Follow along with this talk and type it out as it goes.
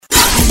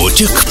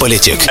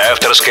Politic.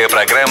 Авторская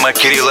программа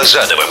Кирилла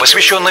Задова,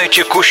 посвященная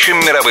текущим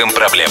мировым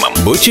проблемам.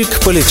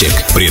 Politic.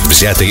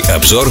 Предвзятый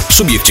обзор,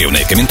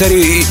 субъективные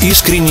комментарии и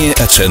искренние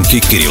оценки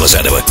Кирилла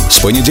Задова. С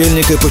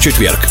понедельника по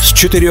четверг с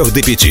 4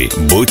 до 5.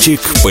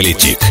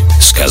 Politic.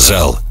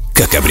 Сказал,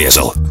 как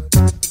обрезал.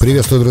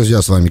 Приветствую,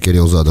 друзья, с вами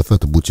Кирилл Задов.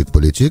 Это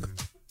Politic.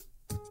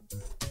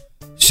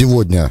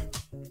 Сегодня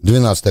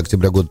 12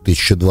 октября года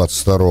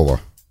 2022.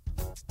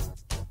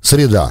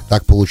 Среда.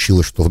 Так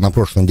получилось, что на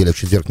прошлой неделе в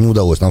четверг не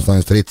удалось нам с вами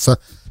встретиться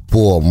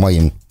по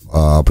моим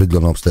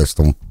определенным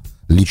обстоятельствам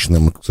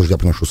личным. К сожалению, я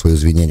приношу свои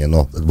извинения,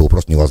 но это было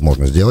просто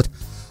невозможно сделать.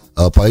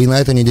 И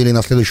на этой неделе, и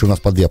на следующей у нас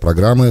по две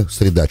программы.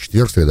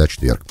 Среда-четверг,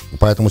 среда-четверг.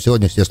 Поэтому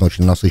сегодня, естественно,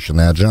 очень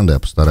насыщенная адженда. Я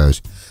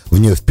постараюсь в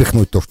нее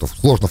впихнуть то, что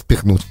сложно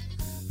впихнуть,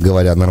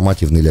 говоря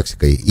нормативной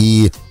лексикой.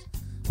 И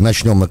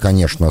начнем мы,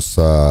 конечно,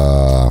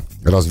 с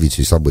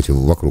развития событий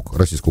вокруг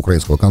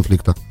российско-украинского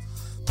конфликта.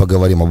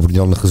 Поговорим об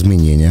определенных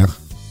изменениях.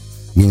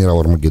 Генерал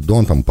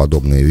Армагеддон, там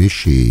подобные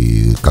вещи,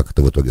 и как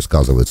это в итоге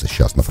сказывается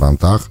сейчас на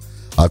фронтах.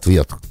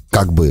 Ответ,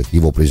 как бы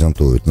его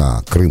презентуют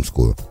на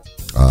крымскую,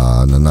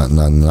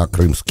 на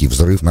крымский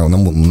взрыв, на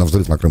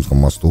взрыв на Крымском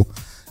мосту.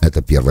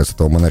 Это первое, с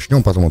этого мы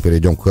начнем, потом мы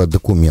перейдем к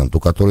документу,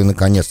 который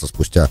наконец-то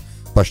спустя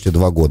почти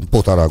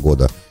 1,5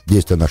 года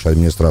действия нашей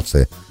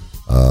администрации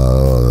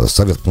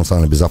Совет по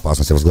национальной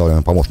безопасности,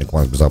 возглавляемый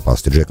помощником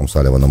безопасности Джейком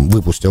Салливаном,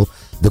 выпустил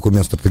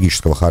документ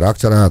стратегического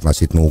характера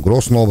относительно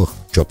угроз новых.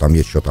 Что там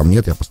есть, что там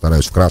нет, я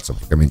постараюсь вкратце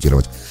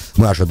прокомментировать.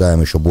 Мы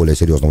ожидаем еще более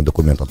серьезного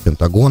документа от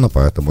Пентагона,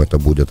 поэтому это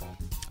будет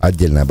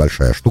отдельная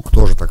большая штука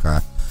тоже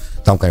такая.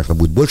 Там, конечно,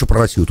 будет больше про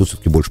Россию, тут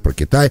все-таки больше про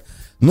Китай.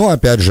 Но,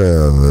 опять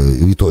же,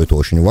 и то это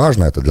очень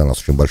важно, это для нас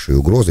очень большие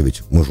угрозы,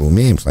 ведь мы же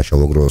умеем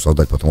сначала угрозу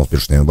создать, потом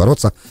успешно с ними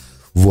бороться.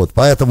 Вот,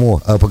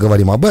 поэтому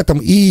поговорим об этом.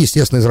 И,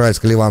 естественно,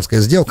 израильско-ливанская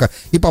сделка.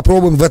 И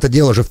попробуем в это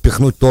дело же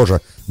впихнуть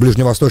тоже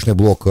ближневосточный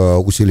блок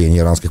усиления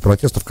иранских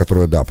протестов,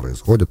 которые, да,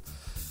 происходят.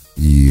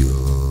 И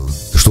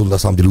что на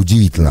самом деле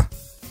удивительно,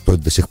 то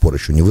это до сих пор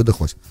еще не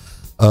выдохлось.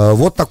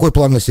 Вот такой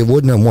план на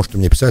сегодня. Можете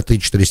мне писать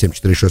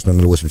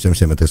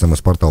 347-460-0877. Это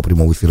смс-портал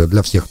прямого эфира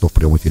для всех, кто в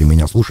прямом эфире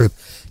меня слушает.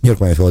 Нью-Йорк,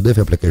 Майами,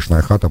 Филадельфия, Application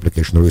iHeart,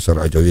 Application Ruiz,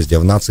 радио везде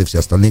в нации. Все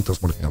остальные, кто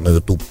смотрит меня на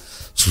YouTube,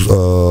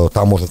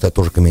 там можно, кстати,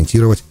 тоже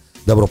комментировать.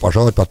 Добро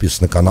пожаловать,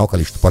 подписывайтесь на канал.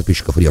 Количество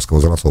подписчиков резко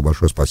возросло.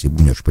 Большое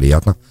спасибо, мне очень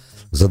приятно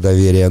за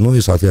доверие. Ну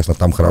и, соответственно,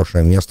 там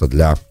хорошее место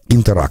для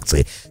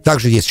интеракции.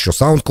 Также есть еще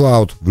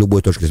SoundCloud в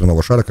любой точке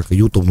земного шара, как и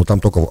YouTube. Но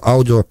там только в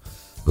аудио,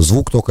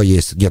 звук только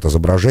есть, нет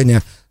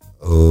изображения.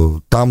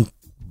 Там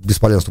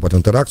бесполезно вступать в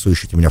интеракцию.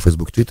 Ищите меня в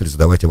Facebook, Twitter,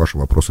 задавайте ваши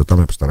вопросы.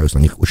 Там я постараюсь на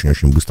них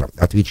очень-очень быстро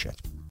отвечать.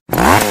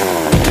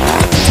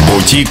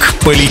 Politic.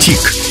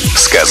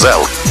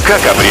 Сказал,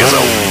 как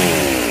обрезал.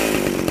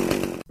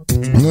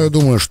 Ну, я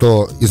думаю,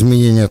 что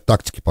изменение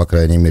тактики, по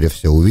крайней мере,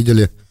 все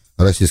увидели.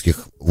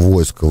 Российских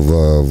войск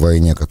в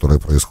войне, которая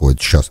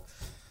происходит сейчас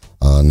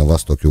на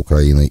востоке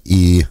Украины.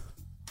 И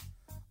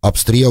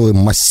обстрелы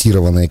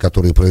массированные,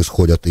 которые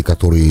происходят, и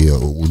которые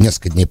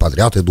несколько дней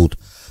подряд идут,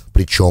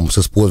 причем с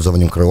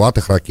использованием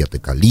крылатых ракет, и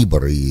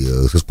 «Калибр», и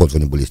с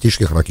использованием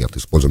баллистических ракет,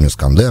 использованием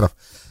 «Искандеров».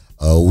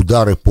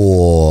 Удары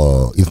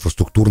по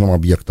инфраструктурным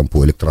объектам,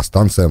 по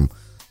электростанциям,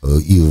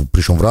 и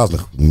причем в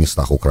разных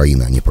местах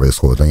Украины они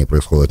происходят. Они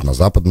происходят на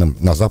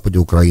западе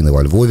Украины,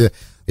 во Львове.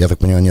 Я так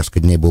понимаю,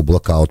 несколько дней был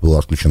блокаут, было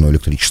отключено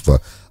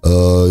электричество.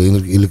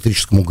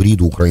 Электрическому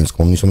гриду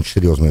украинскому нанесен очень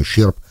серьезный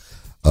ущерб.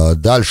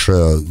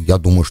 Дальше, я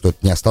думаю, что это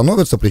не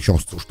остановится, причем,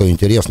 что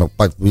интересно,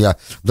 в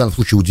данном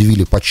случае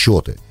удивили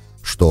подсчеты,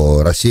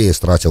 что Россия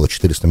истратила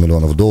 $400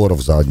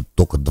 миллионов за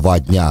только 2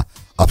 дня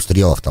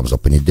обстрелов, там, за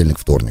понедельник,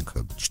 вторник.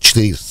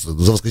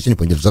 За воскресенье,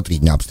 понедельник, за 3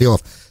 дня обстрелов.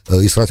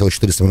 Истратила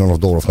 $400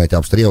 миллионов на эти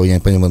обстрелы. Я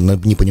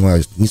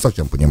не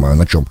совсем понимаю,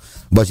 на чем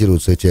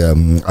базируются эти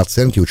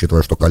оценки,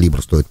 учитывая, что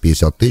 «Калибр» стоит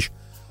 $50 тысяч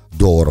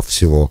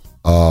всего,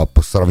 а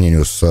по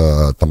сравнению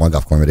с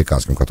томагавком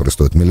американским, который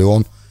стоит $1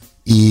 миллион.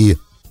 И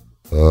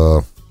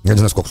я не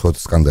знаю, сколько стоит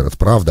 «Искандер», это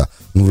правда,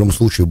 но в любом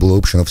случае было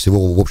выпущено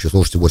всего в общей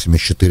сложности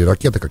 84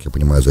 ракеты, как я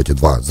понимаю, за эти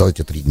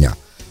 3 дня,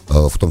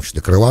 в том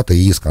числе крылатые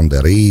и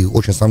 «Искандеры». И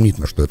очень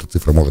сомнительно, что эта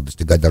цифра может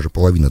достигать даже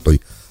половины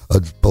той,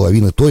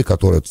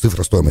 которая,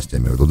 цифра стоимости, я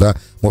имею в виду, да,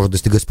 может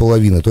достигать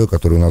половины той,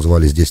 которую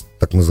назвали здесь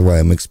так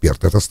называемые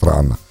эксперты. Это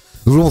странно.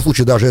 В любом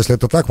случае, даже если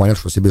это так,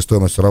 понятно, что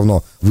себестоимость все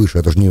равно выше.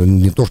 Это же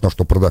не то, на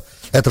что продать.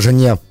 Это же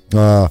не...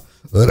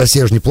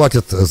 Россия же не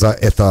платит за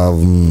эту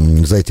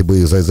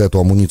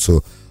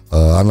амуницию.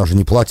 Она же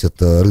не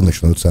платит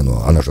рыночную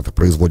цену. Она же это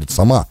производит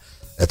сама.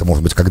 Это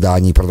может быть, когда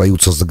они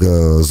продаются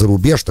за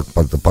рубеж, так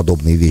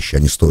подобные вещи,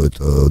 они стоят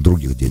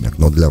других денег.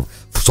 Но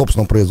в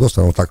собственном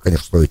производстве оно так,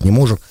 конечно, стоить не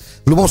может.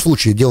 В любом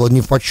случае, дело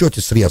не в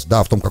подсчете средств, да,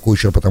 а в том, какой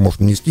ущерб это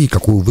может нанести и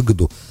какую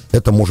выгоду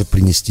это может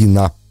принести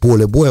на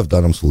поле боя в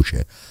данном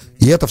случае.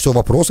 И это все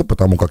вопросы,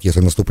 потому как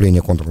если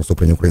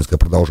контрнаступление украинское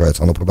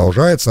продолжается, оно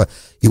продолжается,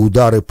 и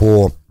удары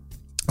по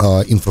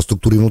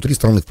инфраструктуре внутри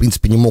страны, в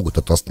принципе, не могут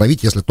это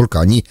остановить, если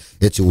только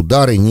эти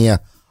удары не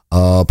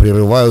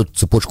прерывают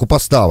цепочку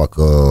поставок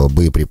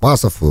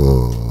боеприпасов,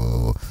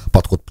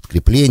 подход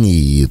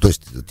подкреплений, то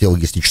есть те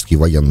логистические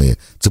военные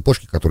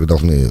цепочки, которые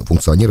должны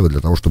функционировать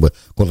для того, чтобы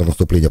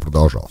контрнаступление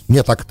продолжалось.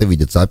 Мне так это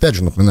видится. Опять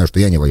же, напоминаю,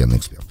 что я не военный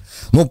эксперт.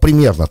 Ну,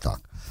 примерно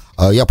так.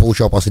 Я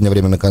получал в последнее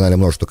время на канале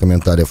множество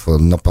комментариев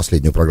на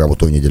последнюю программу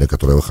той недели,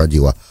 которая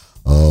выходила,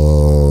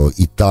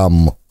 и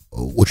там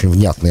очень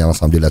внятные, на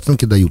самом деле,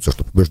 оценки даются,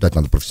 что побеждать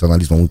надо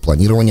профессионализмом и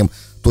планированием.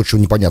 То, что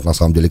непонятно, на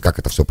самом деле, как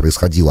это все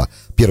происходило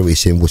первые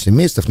 7-8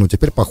 месяцев, но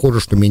теперь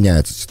похоже, что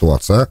меняется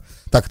ситуация.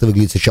 Так это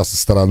выглядит сейчас со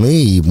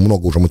стороны, и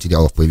много уже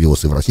материалов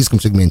появилось и в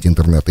российском сегменте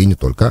интернета, и не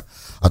только,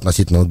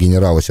 относительно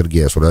генерала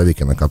Сергея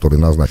Суровикина, который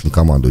назначен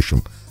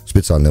командующим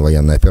специальной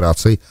военной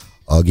операцией.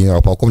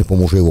 Генерал-полковник,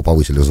 по-моему, уже его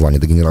повысили в звание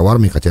до генерала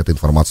армии, хотя эта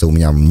информация у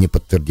меня не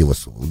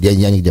подтвердилась.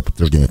 Я нигде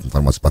подтверждения этой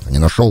информации пока не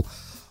нашел.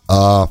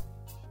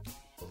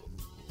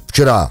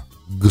 Вчера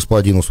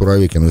господину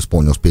Суровикину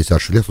исполнилось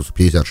 56 лет,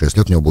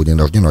 у него был день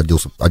рождения, он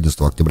родился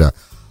 11 октября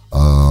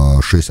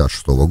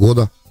 1966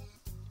 года.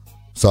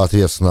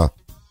 Соответственно,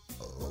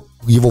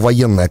 его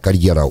военная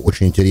карьера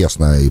очень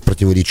интересная и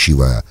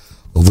противоречивая.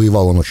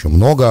 Воевал он очень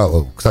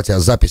много. Кстати,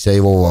 записи о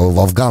его в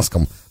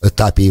афганском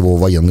этапе его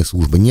военной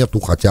службы нету,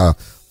 хотя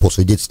по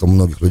свидетельствам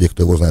многих людей,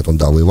 кто его знает, он,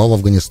 да, воевал в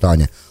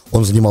Афганистане.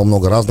 Он занимал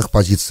много разных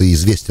позиций,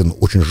 известен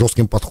очень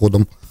жестким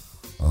подходом,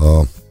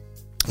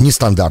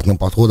 нестандартным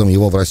подходом.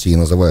 Его в России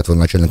называют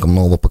военачальником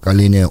нового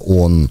поколения.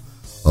 Он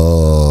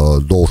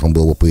должен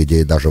был, по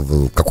идее, даже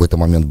в какой-то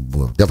момент,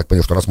 я так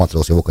понимаю, что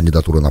рассматривалась его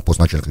кандидатура на пост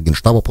начальника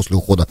Генштаба после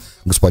ухода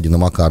господина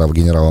Макарова,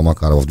 генерала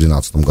Макарова в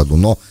 2012 году,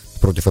 но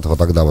против этого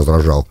тогда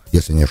возражал,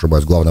 если не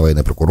ошибаюсь, главный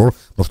военный прокурор,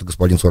 потому что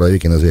господин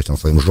Суровикин известен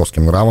своим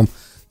жестким нравом,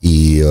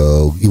 и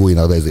его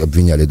иногда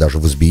обвиняли даже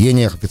в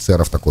избиениях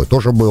офицеров, такое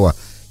тоже было,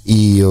 и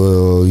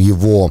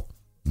его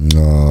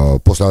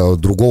после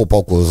другого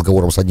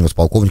разговора с одним из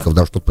полковников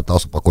даже тот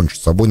пытался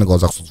покончить с собой на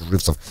глазах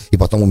сослуживцев и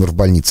потом умер в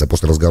больнице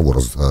после разговора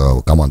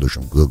с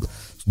командующим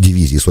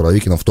дивизии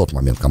Суровикиным, в тот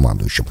момент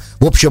командующим.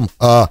 В общем,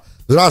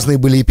 разные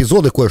были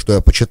эпизоды, кое-что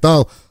я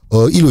почитал,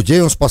 и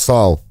людей он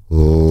спасал.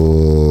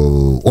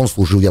 Он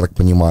служил, я так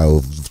понимаю,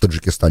 в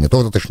Таджикистане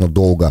тоже достаточно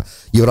долго,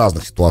 и в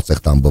разных ситуациях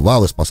там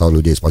бывал, и спасал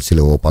людей из-под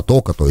селевого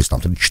потока, то есть там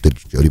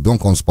 34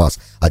 ребенка он спас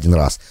один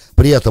раз.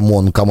 При этом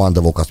он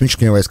командовал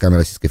космическими войсками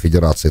Российской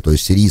Федерации, то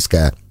есть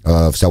сирийская,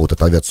 вся вот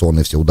эта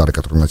авиационные, все удары,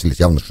 которые наносились,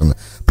 явно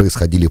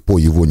происходили под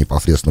его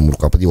непосредственным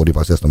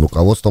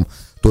руководством.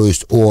 То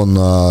есть он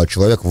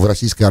человек в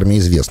российской армии,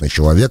 известный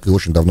человек, и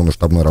очень давно на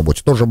штабной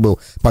работе тоже был.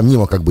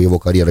 Помимо как бы его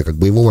карьеры как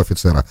боевого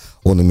офицера,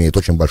 он имеет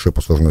очень большой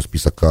послужной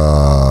список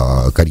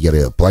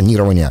карьеры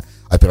планирования,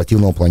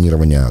 оперативного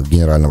планирования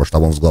генерального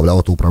штаба. Он возглавлял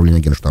это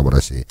управление Генштаба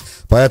России.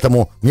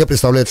 Поэтому мне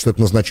представляется, что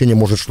это назначение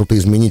может что-то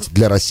изменить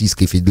для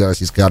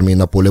российской армии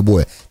на поле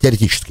боя.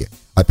 Теоретически.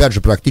 Опять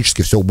же,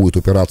 практически все будет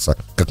упираться,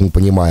 как мы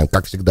понимаем,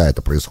 как всегда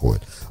это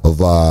происходит,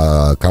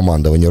 в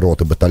командовании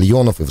рот и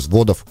батальонов, и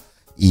взводов,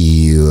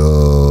 и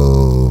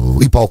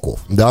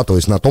полков, да, то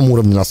есть на том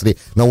уровне,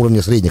 на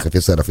уровне средних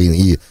офицеров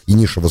и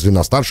низшего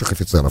звена старших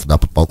офицеров, да,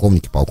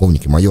 подполковники,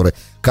 полковники, майоры,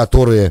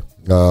 которые,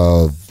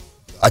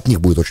 от них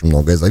будет очень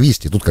многое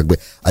зависеть, и тут как бы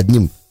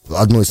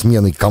одной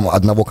сменой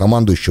одного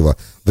командующего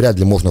вряд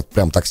ли можно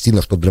прям так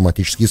сильно что-то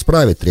драматически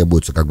исправить,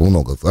 требуется как бы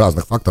много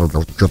разных факторов, для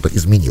того, чтобы что-то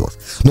изменилось.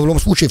 Но в любом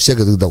случае все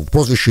говорят,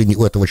 прозвище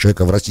у этого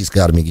человека в российской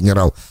армии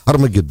генерал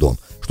Армагеддон,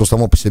 что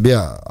само по себе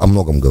о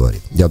многом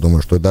говорит. Я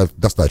думаю, что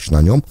достаточно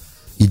о нем.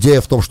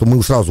 Идея в том, что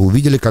мы сразу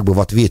увидели, как бы в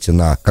ответе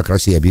на, как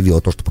Россия объявила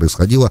то, что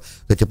происходило,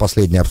 эти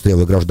последние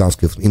обстрелы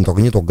гражданских, не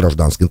только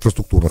гражданских,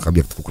 инфраструктурных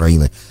объектов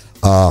Украины,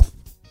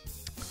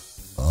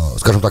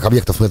 скажем так,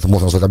 объектов, это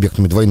можно назвать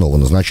объектами двойного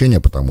назначения,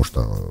 потому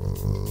что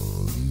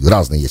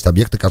разные есть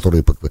объекты,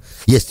 которые...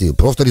 Есть и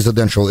просто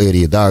residential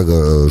area, да,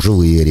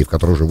 жилые эрии, в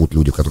которых живут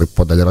люди, в которые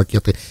попадали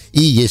ракеты,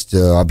 и есть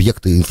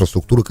объекты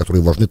инфраструктуры,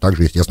 которые важны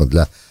также, естественно,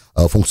 для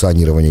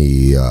функционирования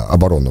и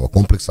оборонного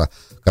комплекса,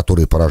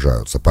 которые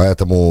поражаются.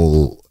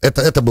 Поэтому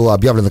это было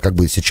объявлено как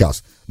бы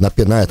сейчас. На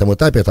этом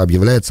этапе это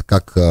объявляется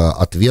как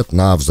ответ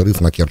на взрыв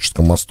на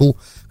Керченском мосту,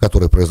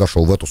 который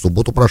произошел в эту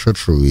субботу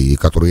прошедшую, и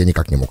который я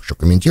никак не мог еще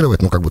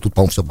комментировать. Но как бы тут,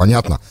 по-моему, все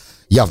понятно.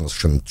 Явно,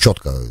 совершенно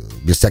четко,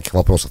 без всяких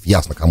вопросов,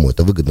 ясно, кому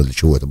это выгодно, для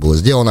чего это было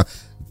сделано.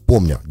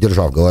 Помня,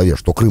 держа в голове,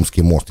 что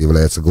Крымский мост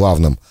является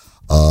главной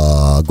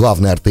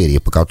артерией,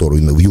 по которой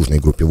в южной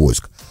группе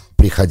войск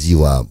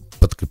приходила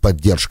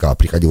поддержка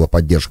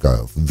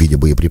в виде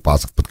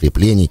боеприпасов,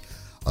 подкреплений,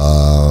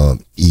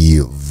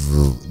 и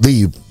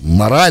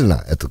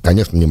морально это,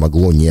 конечно, не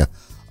могло не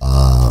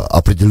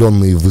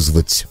определенные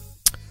вызвать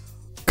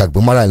как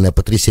бы моральное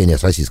потрясение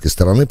с российской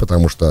стороны,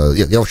 потому что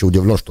я вообще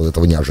удивлен, что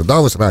этого не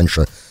ожидалось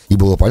раньше, и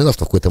было понятно,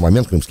 что в какой-то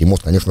момент Крымский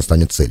мост, конечно,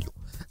 станет целью.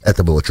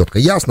 Это было четко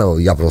ясно,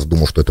 я просто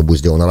думал, что это будет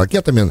сделано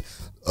ракетами.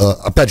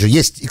 Опять же,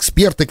 есть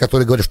эксперты,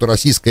 которые говорят, что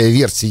российская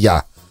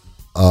версия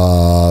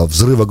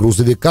взрыва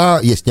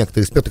грузовика. Есть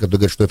некоторые эксперты, которые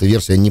говорят, что эта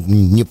версия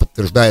не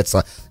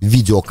подтверждается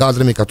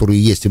видеокадрами,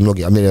 которые есть, и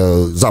многие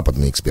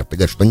западные эксперты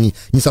говорят, что не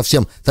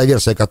совсем та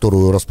версия,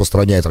 которую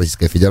распространяет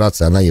Российская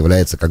Федерация, она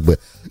является как бы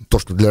то,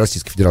 что для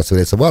Российской Федерации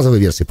является базовой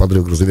версией,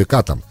 подрыв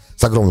грузовика там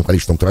с огромным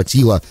количеством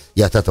тротила,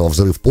 и от этого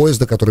взрыв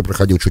поезда, который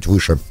проходил чуть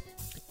выше,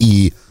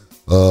 и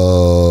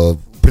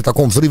при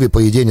таком взрыве,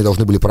 по идее, не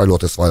должны были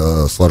пролеты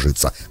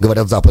сложиться,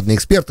 говорят западные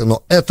эксперты,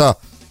 но это...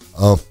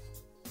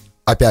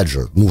 Опять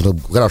же, нужно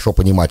хорошо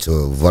понимать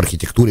в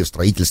архитектуре, в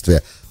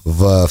строительстве,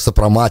 в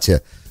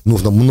сопромате.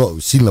 Нужно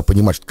сильно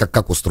понимать,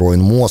 как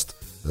устроен мост.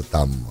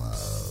 Там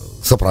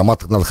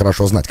сопромат надо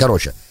хорошо знать.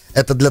 Короче,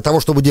 это для того,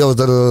 чтобы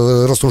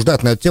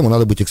рассуждать на эту тему,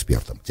 надо быть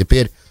экспертом.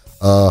 Теперь,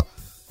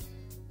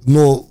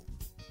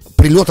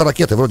 прилета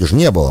ракеты вроде же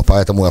не было,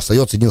 поэтому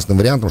остается единственным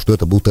вариантом, что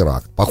это был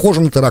теракт.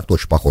 Похоже на теракт,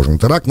 очень похоже на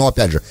теракт, но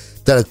опять же,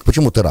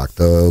 почему теракт?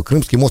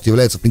 Крымский мост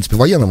является, в принципе,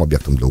 военным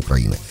объектом для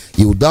Украины,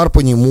 и удар по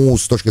нему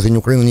с точки зрения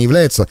Украины не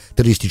является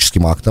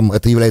террористическим актом,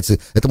 это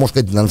можно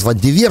сказать, назвать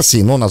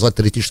диверсией, но назвать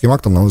террористическим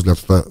актом, на мой взгляд,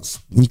 это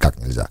никак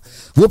нельзя.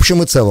 В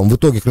общем и целом, в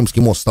итоге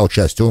Крымский мост стал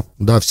частью,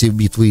 всей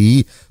битвы,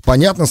 и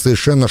понятно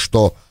совершенно,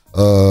 что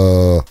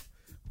этого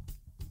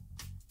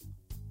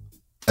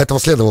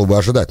следовало бы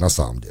ожидать на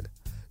самом деле.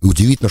 И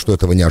удивительно, что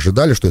этого не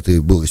ожидали, что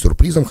это было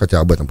сюрпризом,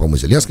 хотя об этом, по-моему,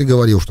 Зеленский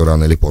говорил, что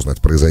рано или поздно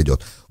это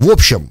произойдет. В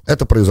общем,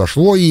 это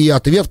произошло, и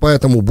ответ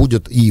поэтому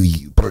будет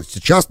и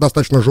сейчас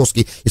достаточно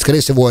жесткий, и,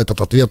 скорее всего,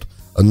 этот ответ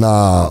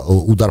на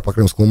удар по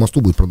Крымскому мосту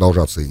будет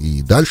продолжаться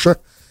и дальше.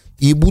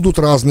 И будут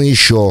разные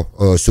еще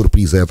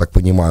сюрпризы, я так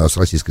понимаю, с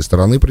российской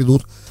стороны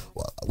придут,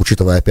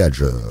 учитывая, опять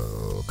же,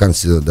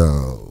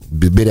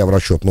 беря в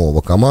расчет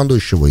нового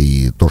командующего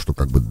и то, что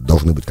как бы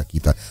должны быть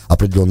какие-то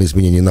определенные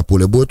изменения на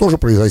поле боя, тоже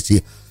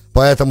произойти.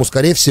 Поэтому,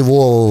 скорее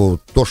всего,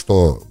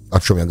 о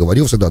чем я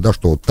говорил всегда,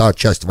 что та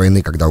часть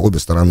войны, когда обе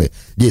стороны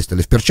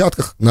действовали в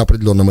перчатках на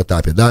определенном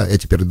этапе,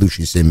 эти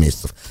предыдущие 7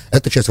 месяцев,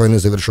 эта часть войны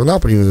завершена,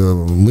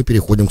 мы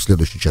переходим к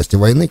следующей части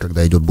войны,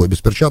 когда идет бой без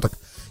перчаток,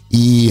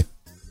 и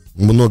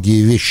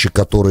многие вещи,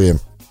 которые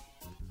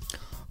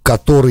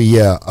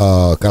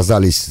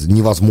казались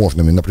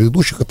невозможными на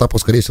предыдущих этапах,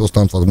 скорее всего,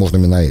 станут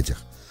возможными на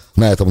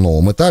этом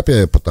новом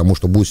этапе, потому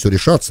что будет все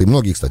решаться, и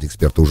многие, кстати,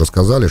 эксперты уже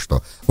сказали,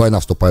 что война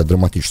вступает в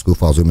драматическую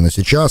фазу именно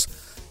сейчас,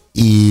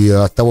 и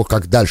от того,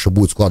 как дальше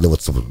будет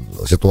складываться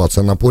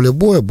ситуация на поле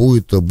боя,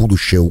 будет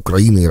будущее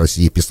Украины и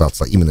России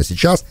писаться именно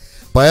сейчас,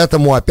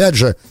 поэтому, опять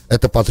же,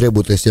 это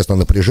потребует, естественно,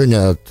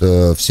 напряжения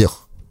от всех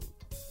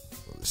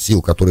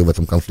сил, которые в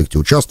этом конфликте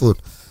участвуют,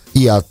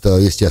 и от,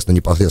 естественно,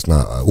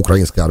 непосредственно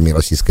украинской армии,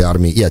 российской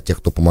армии, и от тех,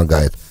 кто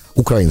помогает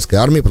украинской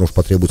армии, потому что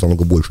потребуется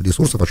намного больше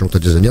ресурсов, о чем,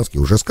 кстати, Зеленский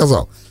уже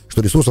сказал,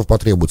 что ресурсов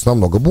потребуется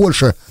намного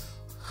больше,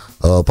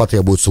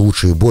 потребуются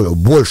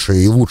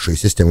больше и лучшие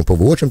системы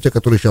ПВО, чем те,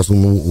 которые сейчас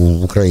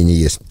в Украине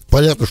есть.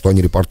 Понятно, что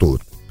они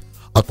рапортуют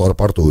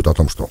о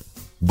том, что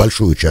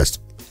большую часть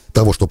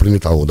того, что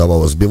прилетало,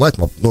 удавалось сбивать,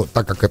 но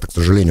так как это, к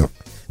сожалению,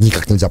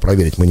 никак нельзя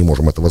проверить, мы не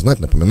можем этого знать.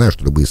 Напоминаю,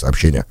 что любые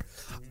сообщения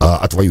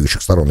от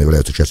воюющих сторон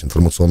являются частью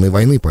информационной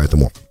войны,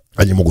 поэтому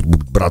они могут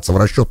браться в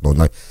расчет, но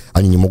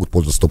они не могут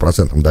пользоваться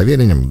стопроцентным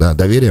доверием,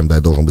 и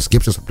должен быть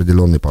скепсис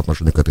определенный по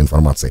отношению к этой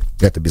информации.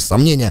 Это без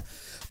сомнения.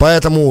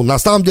 Поэтому, на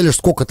самом деле,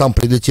 сколько там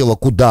прилетело,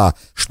 куда,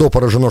 что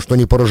поражено, что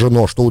не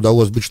поражено, что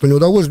удалось сбить, что не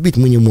удалось сбить,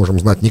 мы не можем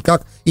знать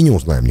никак и не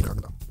узнаем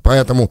никогда.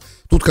 Поэтому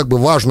тут как бы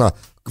важно,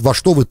 во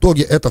что в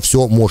итоге это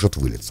все может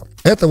вылиться.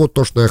 Это вот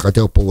то, что я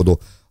хотел по поводу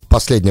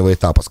последнего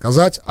этапа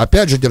сказать.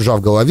 Опять же, держа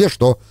в голове,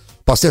 что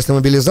последствия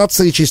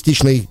мобилизации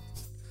частичной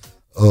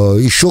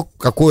еще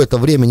какое-то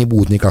время не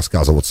будут никак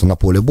сказываться на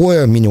поле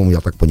боя, минимум,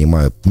 я так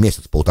понимаю,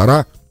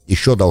 месяц-полтора,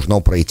 еще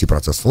должно пройти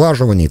процесс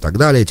слаживания и так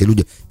далее. Эти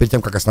люди, перед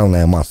тем, как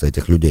основная масса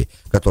этих людей,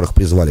 которых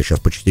призвали сейчас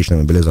по частичной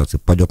мобилизации,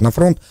 пойдет на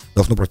фронт,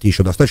 должно пройти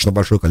еще достаточно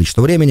большое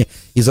количество времени,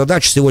 и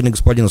задача сегодня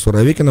господина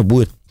Суровикина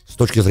будет, с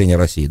точки зрения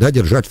России,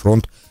 держать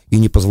фронт и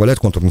не позволять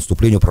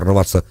контрнаступлению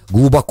прорываться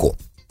глубоко,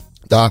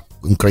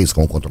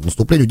 украинскому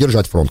контрнаступлению,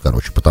 держать фронт,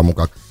 потому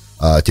как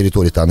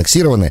территории-то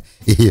аннексированы,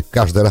 и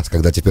каждый раз,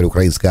 когда теперь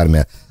украинская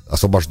армия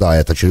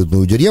освобождает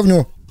очередную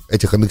деревню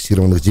этих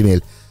аннексированных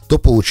земель, то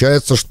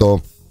получается,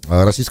 что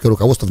российское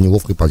руководство в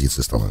неловкой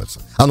позиции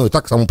становится. Оно и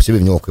так само по себе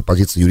в неловкой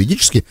позиции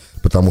юридически,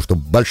 потому что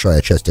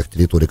большая часть тех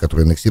территорий,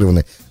 которые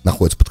аннексированы,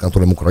 находится под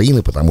контролем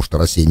Украины, потому что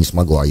Россия не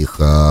смогла их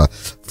в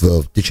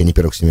течение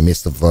первых 7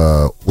 месяцев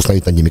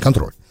установить над ними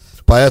контроль.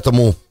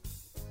 Поэтому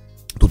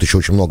тут еще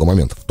очень много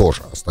моментов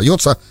тоже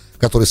остается,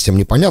 которые совсем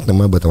непонятны,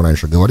 мы об этом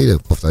раньше говорили,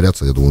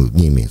 повторяться, я думаю,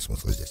 не имеет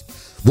смысла здесь.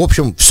 В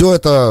общем, все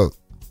это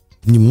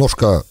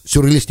немножко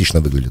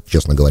сюрреалистично выглядит,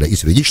 честно говоря, и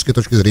с юридической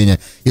точки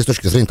зрения, и с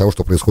точки зрения того,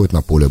 что происходит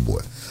на поле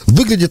боя.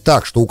 Выглядит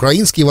так, что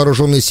украинские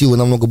вооруженные силы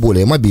намного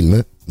более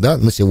мобильны,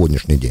 на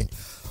сегодняшний день.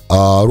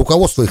 А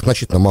руководство их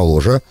значительно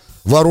моложе.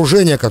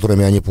 Вооружения,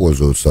 которыми они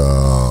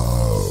пользуются,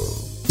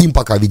 им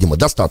пока, видимо,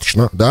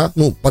 достаточно,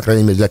 по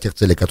крайней мере, для тех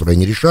целей, которые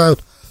они решают.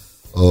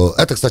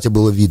 Это, кстати,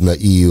 было видно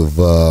и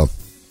в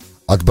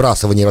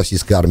отбрасывание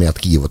российской армии от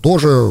Киева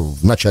тоже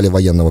в начале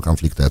военного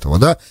конфликта этого,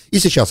 да, и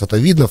сейчас это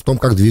видно в том,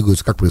 как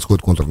двигаются, как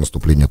происходит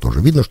контрнаступление тоже.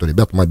 Видно, что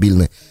ребята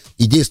мобильны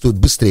и действуют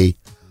быстрее,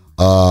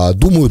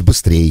 думают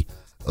быстрее,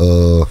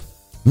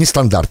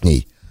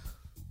 нестандартней.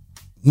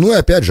 Ну и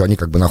опять же, они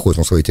как бы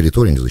находятся на своей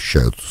территории, они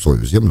защищают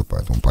свою землю,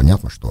 поэтому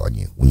понятно, что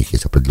у них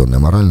есть определенное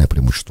моральное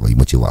преимущество и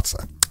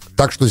мотивация.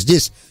 Так что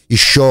здесь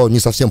еще не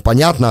совсем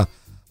понятно,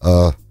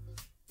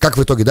 как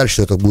в итоге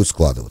дальше это будет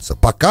складываться.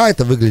 Пока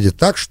это выглядит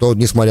так, что,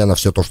 несмотря на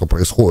все то, что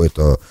происходит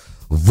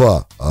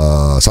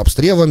с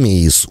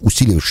обстрелами и с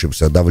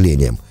усилившимся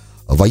давлением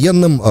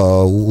военным,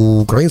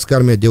 украинская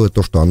армия делает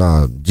то, что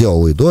она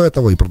делала и до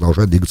этого, и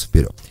продолжает двигаться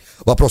вперед.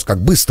 Вопрос,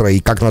 как быстро и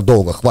как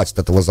надолго хватит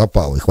этого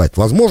запала и хватит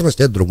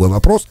возможности, это другой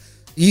вопрос.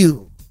 И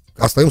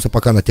остаемся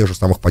пока на тех же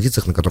самых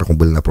позициях, на которых мы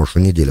были на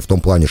прошлой неделе. В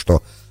том плане,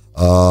 что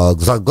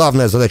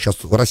главная задача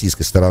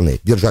российской стороны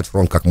 — держать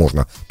фронт как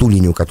можно, ту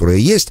линию, которая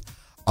есть,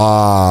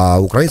 а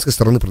украинской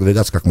стороны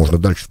продвигаться как можно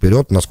дальше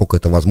вперед, насколько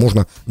это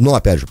возможно, но,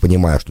 опять же,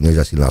 понимая, что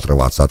нельзя сильно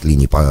отрываться от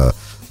линий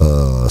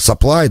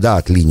supply, да,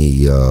 от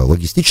линий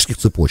логистических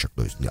цепочек,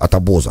 то есть от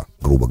обоза,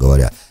 грубо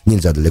говоря,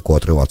 нельзя далеко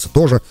отрываться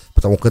тоже,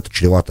 потому что это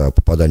чревато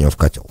попаданием в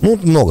котел. Ну,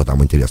 много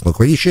там интересных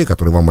вещей,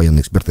 которые вам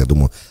военные эксперты, я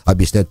думаю,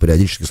 объясняют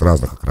периодически с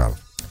разных экранов.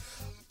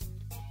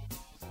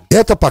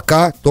 Это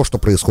пока то, что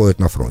происходит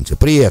на фронте.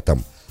 При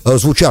этом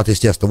звучат,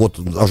 естественно, вот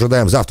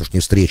ожидаем завтрашней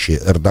встречи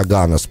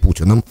Эрдогана с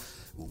Путиным.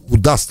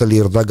 Удастся ли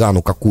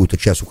Эрдогану какую-то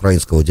часть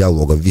украинского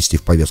диалога ввести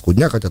в повестку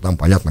дня, хотя там,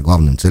 понятно,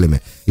 главными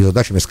целями и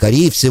задачами,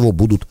 скорее всего,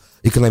 будут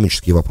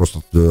экономические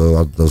вопросы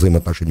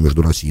взаимоотношений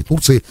между Россией и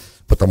Турцией,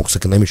 потому что с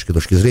экономической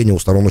точки зрения у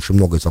сторон очень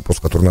много есть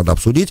вопросов, которые надо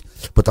обсудить,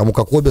 потому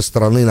как обе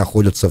стороны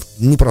находятся в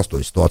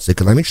непростой ситуации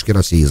экономически,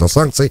 Россия из-за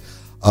санкций,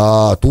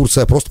 а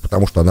Турция просто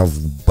потому, что она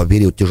в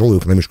период тяжелого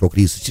экономического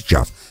кризиса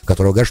сейчас,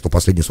 которого говорят, что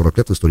последние 40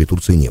 лет в истории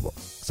Турции не было.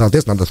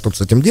 Соответственно, надо что-то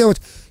с этим делать,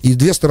 и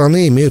две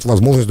стороны имеют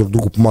возможность друг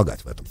другу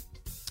помогать в этом.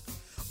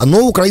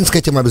 Но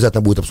украинская тема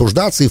обязательно будет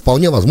обсуждаться, и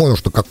вполне возможно,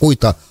 что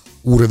какой-то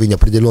уровень,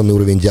 определенный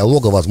уровень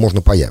диалога,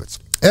 возможно, появится.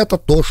 Это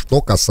то,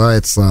 что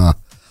касается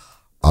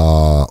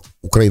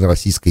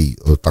украино-российской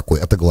такой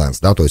at a glance,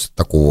 да, то есть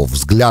такого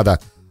взгляда,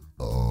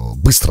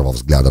 быстрого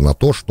взгляда на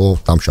то, что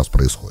там сейчас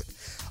происходит.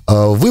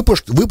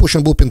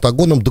 Выпущен был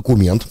Пентагоном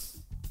документ,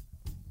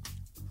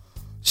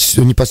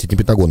 непосредственно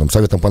Пентагоном,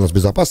 Советом по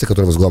нацбезопасности,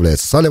 который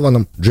возглавляется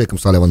Салливаном, Джейком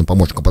Салливаном,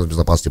 помощником по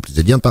безопасности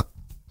президента.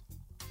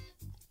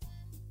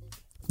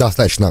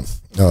 Достаточно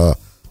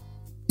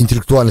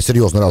интеллектуально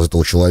серьезно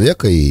развитого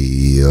человека,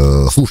 и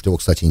слушать его,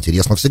 кстати,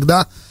 интересно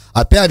всегда.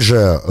 Опять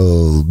же,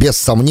 без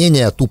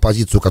сомнения, ту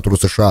позицию, которую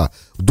США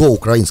до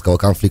украинского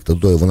конфликта,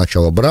 до его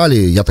начала брали,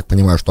 я так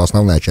понимаю, что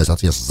основная часть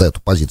ответственности за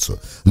эту позицию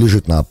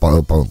лежит на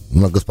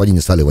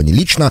господине Салливане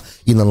лично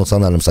и на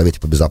Национальном совете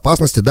по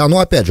безопасности, да, но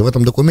опять же, в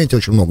этом документе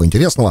очень много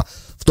интересного,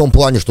 в том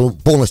плане, что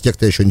полностью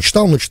текст я еще не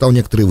читал, но читал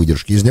некоторые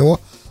выдержки из него,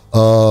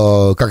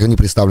 как они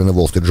представлены в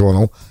Wall Street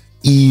Journal,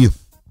 и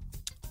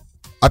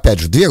опять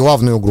же, две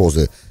главные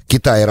угрозы.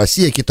 Китай и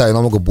Россия. Китаю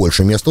намного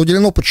больше места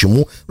уделено.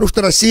 Почему? Потому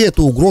что Россия —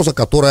 это угроза,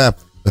 которая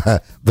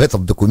в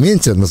этом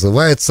документе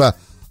называется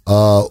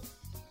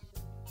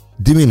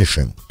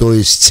diminishing, то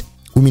есть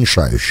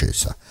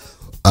уменьшающаяся.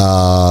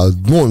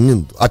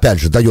 Ну, опять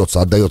же,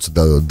 отдается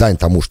дань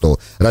тому, что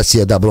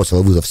Россия, да,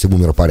 бросила вызов всему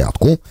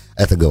миропорядку.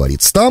 Это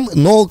говорится там,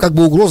 но как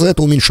бы угроза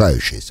это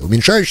уменьшающаяся.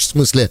 Уменьшающаяся в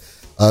смысле,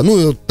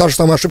 ну, та же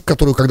самая ошибка,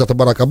 которую когда-то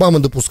Барак Обама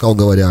допускал,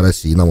 говоря о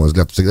России, на мой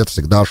взгляд, это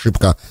всегда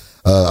ошибка.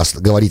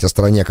 Говорить о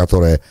стране,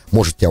 которая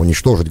может тебя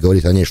уничтожить,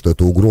 говорить о ней, что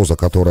это угроза,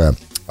 которая,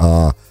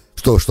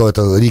 что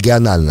это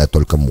региональная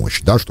только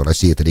мощь, да, что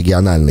Россия — это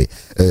региональный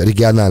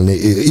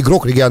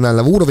игрок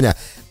регионального уровня,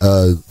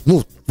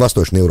 ну,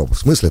 Восточная Европа, в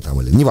смысле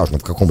там, или неважно,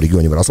 в каком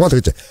регионе вы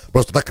рассматриваете,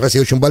 просто так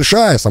Россия очень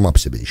большая сама по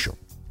себе еще,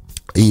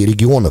 и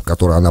регионы, в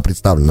которые она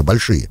представлена,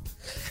 большие.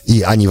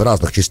 И они в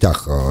разных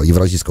частях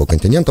Евразийского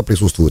континента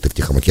присутствуют, и в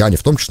Тихом океане,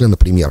 в том числе,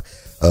 например,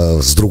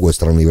 с другой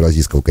стороны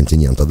Евразийского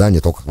континента, да, не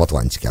только в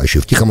Атлантике, а еще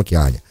и в Тихом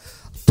океане,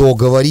 то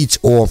говорить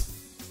о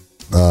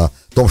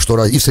том,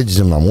 что и в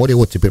Средиземноморье,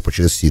 вот теперь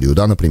через Сирию,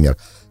 да, например,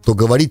 то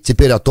говорить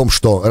теперь о том,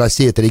 что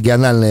Россия —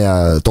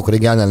 это только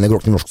региональный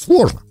игрок, немножко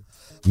сложно,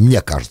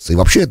 мне кажется. И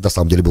вообще это, на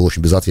самом деле, было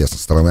очень безответственно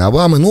со стороны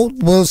Обамы.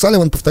 Ну,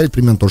 Салливан повторит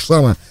примерно то же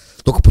самое,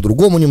 только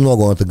по-другому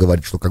немного. Он это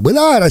говорит, что как бы,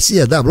 да,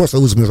 Россия, да,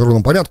 бросила вызов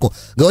международному порядку.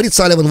 Говорит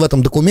Салливан в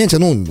этом документе,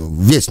 ну,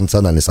 весь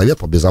Национальный совет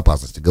по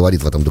безопасности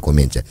говорит в этом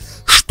документе,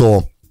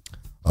 что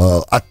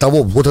от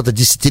того, вот это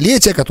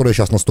десятилетие, которое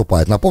сейчас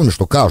наступает, напомню,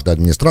 что каждая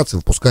администрация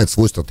выпускает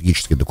свой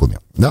стратегический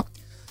документ, да,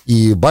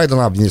 и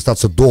Байдена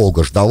администрация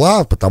долго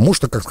ждала, потому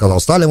что, как сказал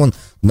Салливан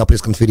на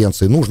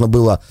пресс-конференции, нужно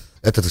было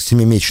этот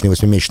 7-месячный,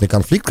 8-месячный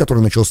конфликт,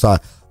 который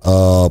начался,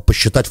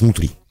 посчитать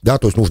внутри, да,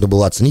 то есть нужно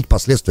было оценить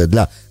последствия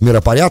для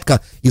миропорядка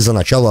из-за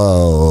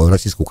начала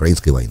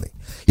российско-украинской войны.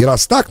 И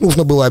раз так,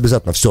 нужно было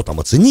обязательно все там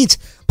оценить,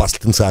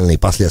 потенциальные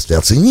последствия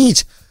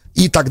оценить,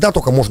 и тогда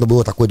только можно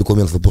было такой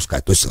документ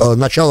выпускать. То есть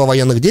начало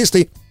военных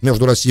действий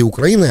между Россией и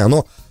Украиной,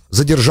 оно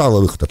задержало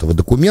выход этого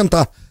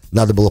документа,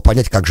 надо было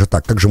понять, как же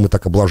так, как же мы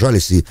так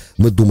облажались, и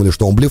мы думали,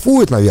 что он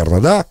блефует,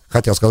 наверное, да,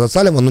 хотел сказать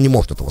Салливан, но не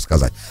может этого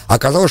сказать.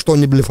 Оказалось, что он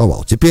не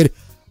блефовал. Теперь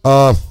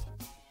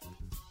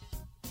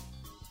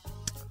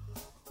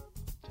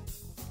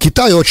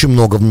Китаю очень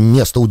много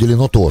места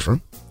уделено тоже.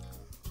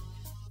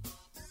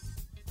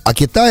 О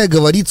Китае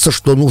говорится,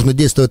 что нужно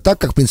действовать так,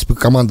 как, в принципе,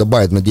 команда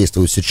Байдена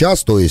действует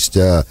сейчас, то есть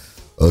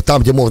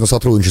там, где можно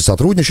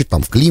сотрудничать,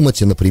 там в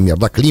климате, например,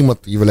 да,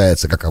 климат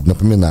является, как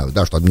напоминаю,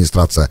 да, что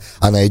администрация,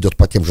 она идет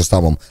по тем же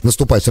самым,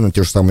 наступает все на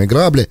те же самые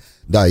грабли,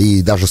 да,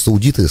 и даже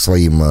саудиты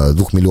своим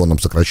 2 миллионным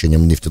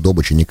сокращением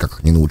нефтедобычи никак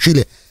их не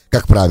научили,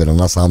 как правильно,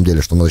 на самом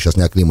деле, что надо сейчас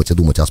не о климате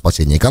думать, а о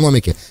спасении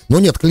экономики. Но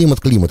нет, климат,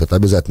 это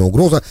обязательно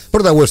угроза.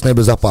 Продовольственная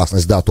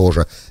безопасность, да,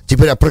 тоже.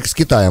 Теперь с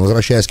Китаем,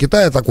 возвращаясь к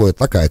Китаю,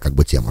 такая как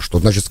бы тема, что,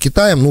 значит, с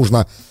Китаем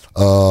нужно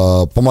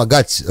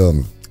помогать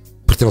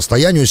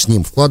противостоянию с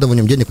ним,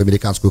 вкладыванием денег в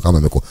американскую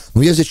экономику.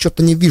 Но я здесь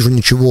что-то не вижу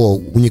ничего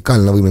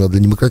уникального именно для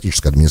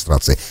демократической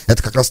администрации.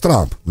 Это как раз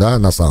Трамп, да,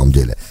 на самом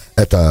деле.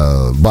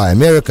 Это Buy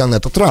American,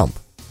 это Трамп.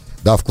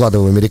 Да,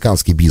 вкладывая в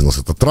американский бизнес,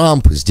 это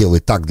Трамп,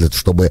 сделает так,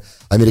 чтобы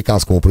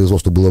американскому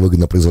производству было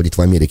выгодно производить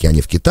в Америке, а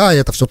не в Китае,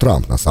 это все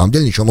Трамп. На самом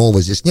деле ничего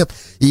нового здесь нет.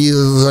 И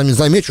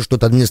замечу, что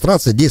эта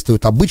администрация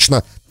действует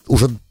обычно,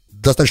 уже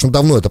достаточно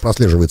давно это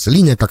прослеживается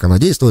линия, как она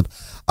действует.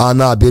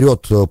 Она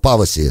берет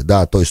policy,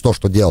 да, то есть то,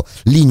 что делал,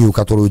 линию,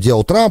 которую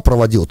делал Трамп,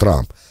 проводил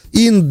Трамп,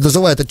 и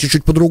называет это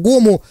чуть-чуть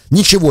по-другому,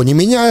 ничего не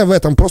меняя в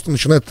этом, просто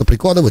начинает это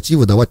прикладывать и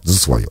выдавать за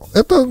свое.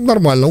 Это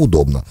нормально,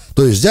 удобно.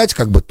 То есть взять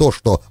как бы то,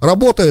 что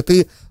работает,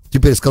 и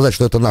теперь сказать,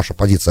 что это наша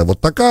позиция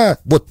вот такая,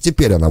 вот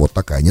теперь она вот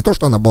такая. Не то,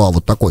 что она была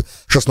вот такой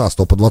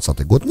 16 по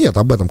 20 год. Нет,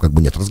 об этом как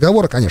бы нет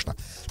разговора, конечно.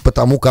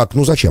 Потому как,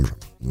 зачем же?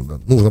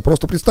 Нужно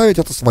просто представить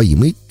это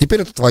своим, и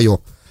теперь это твое.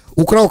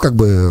 Украл как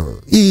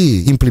бы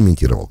и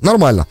имплементировал.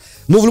 Нормально.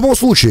 Но в любом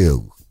случае,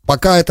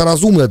 пока это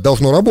разумно, это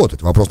должно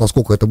работать. Вопрос,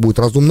 насколько это будет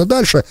разумно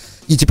дальше.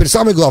 И теперь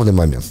самый главный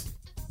момент.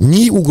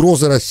 Ни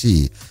угрозы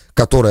России,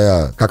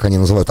 которая, как они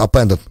называют,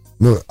 appended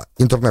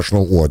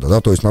international order,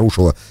 да, то есть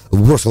бросила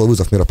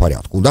вызов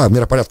миропорядку, да,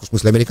 миропорядку в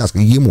смысле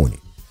американской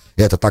гегемонии.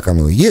 И это так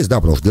оно и есть, да,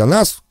 потому что для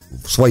нас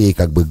в своей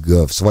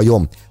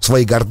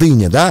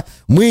гордыне, да,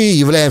 мы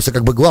являемся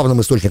как бы главным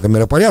источником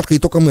миропорядка, и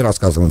только мы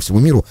рассказываем всему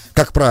миру,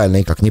 как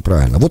правильно и как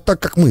неправильно. Вот так,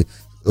 как мы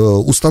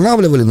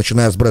устанавливали,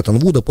 начиная с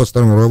Бреттон-Вуда после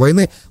Второй мировой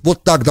войны,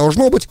 вот так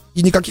должно быть,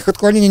 и никаких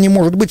отклонений не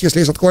может быть. Если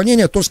есть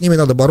отклонения, то с ними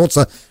надо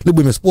бороться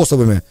любыми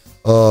способами,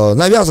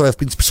 навязывая, в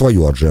принципе,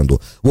 свою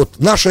адженду. Вот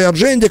нашей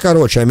адженде,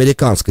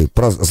 американской,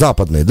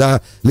 западной,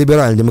 да,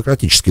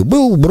 либерально-демократической,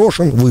 был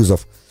брошен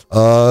вызов.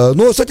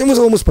 Но с этим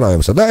вызовом мы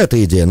справимся, да,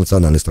 это идея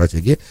национальной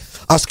стратегии.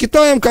 А с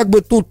Китаем, как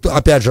бы, тут,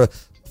 опять же,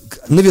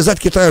 навязать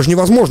Китаю же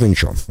невозможно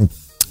ничего.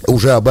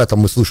 Уже об этом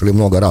мы слышали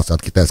много раз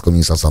от китайского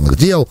министра иностранных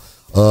дел,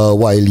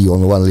 Ван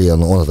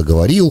Лиен, он это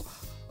говорил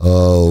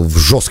в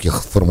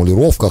жестких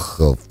формулировках,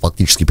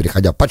 фактически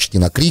переходя почти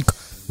на крик,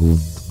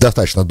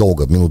 достаточно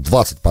долго, минут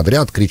 20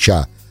 подряд,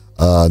 крича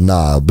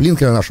на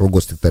Блинкена, нашего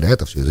госсекретаря.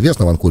 Это все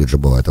известно, в Анкоридже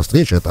была эта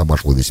встреча, это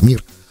обошло весь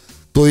мир.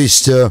 То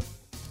есть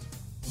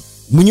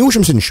мы не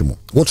учимся ничему.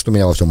 Вот что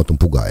меня во всем этом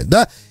пугает,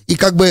 да? И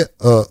как бы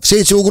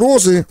все эти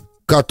угрозы,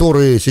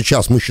 которые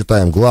сейчас мы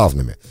считаем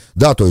главными,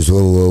 да, то есть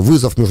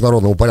вызов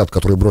международному порядку,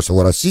 который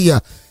бросила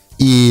Россия,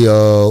 и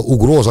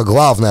угроза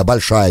главная,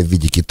 большая в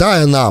виде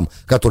Китая нам,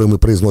 которую мы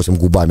произносим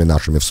губами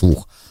нашими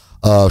вслух,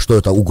 что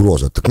это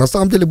угроза. Так на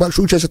самом деле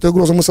большую часть этой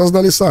угрозы мы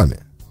создали сами.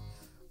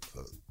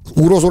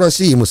 Угрозу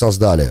России мы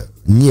создали,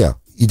 не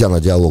идя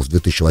на диалог с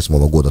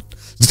 2008 года,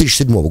 с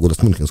 2007 года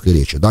с Мюнхенской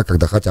речи, да,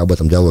 когда хотя об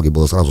этом диалоге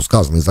было сразу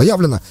сказано и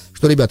заявлено,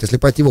 что, ребят, если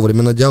пойти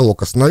вовремя на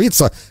диалог,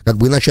 остановиться, как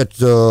бы и начать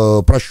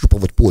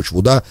прощупывать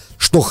почву, да,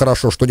 что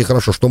хорошо, что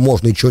нехорошо, что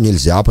можно и что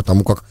нельзя,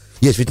 потому как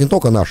есть ведь не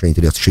только наши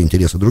интересы, еще и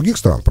интересы других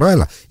стран,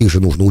 правильно? Их же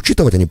нужно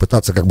учитывать, а не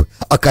пытаться как бы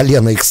о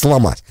колено их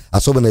сломать,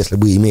 особенно если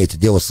вы имеете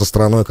дело со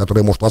страной,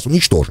 которая может вас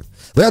уничтожить.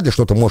 Вряд ли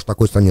что-то может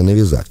такой стране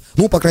навязать.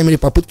 Ну, по крайней мере,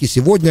 попытки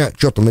сегодня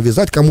что-то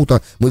навязать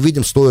кому-то, мы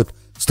видим, стоят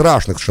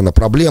страшных совершенно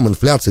проблем,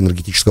 инфляции,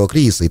 энергетического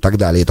кризиса и так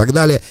далее, и так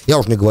далее. Я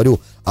уже не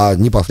говорю о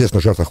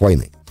непосредственно жертвах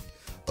войны.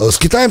 С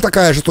Китаем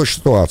такая же точная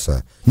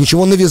ситуация.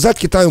 Ничего навязать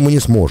Китаю мы не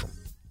сможем.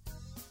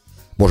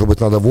 Может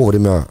быть, надо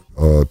вовремя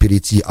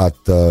перейти от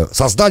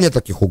создания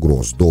таких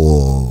угроз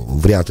до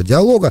варианта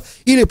диалога,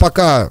 или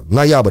пока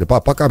ноябрь,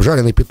 пока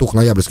обжаренный петух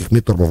ноябрьских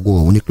мидтормов в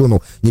голову не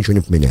клюнул, ничего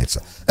не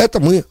поменяется. Это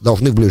мы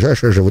должны в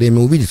ближайшее же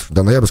время увидеть.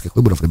 До ноябрьских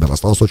выборов, ребят,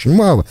 осталось очень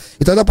мало.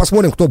 И тогда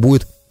посмотрим, кто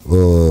будет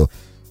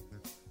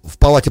в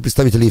Палате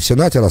представителей и в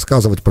Сенате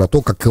рассказывать про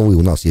то, каковы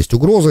у нас есть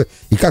угрозы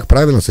и как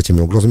правильно с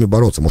этими угрозами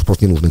бороться. Может,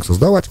 просто не нужно их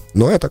создавать,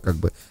 но это как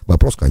бы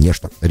вопрос,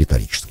 конечно,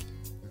 риторический.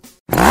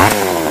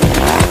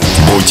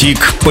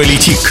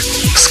 Politic.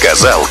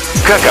 Сказал,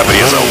 как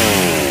обрезал.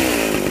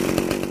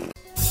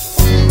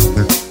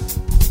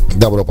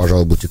 Добро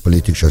пожаловать в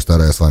Politic. Часть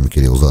вторая. С вами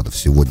Кирилл Задов.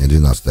 Сегодня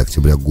 12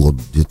 октября, год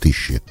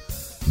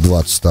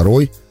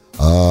 2022.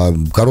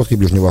 Короткий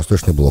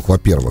ближневосточный блок.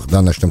 Во-первых,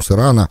 да, начнем с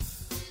Ирана.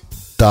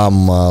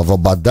 Там в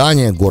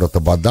Абадане, город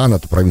Абадан,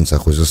 это провинция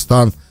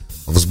Хузестан,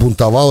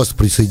 взбунтовалась,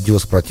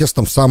 присоединилась к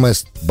протестам самое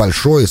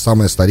большое и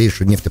самое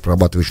старейшее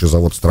нефтеперерабатывающий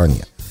завод в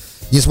стране.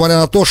 Несмотря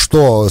на то,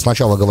 что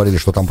сначала говорили,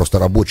 что там просто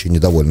рабочие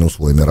недовольны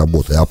условиями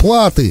работы и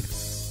оплаты,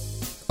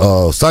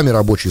 сами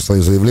рабочие свои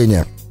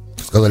заявления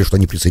сказали, что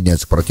они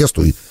присоединяются к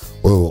протесту и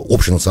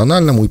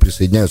общенациональному, и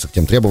присоединяются к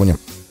тем требованиям,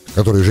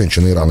 которые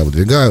женщины Ирана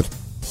выдвигают.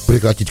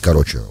 Прекратить,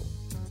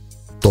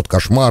 тот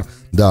кошмар,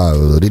 да,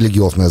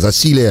 религиозное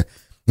засилие.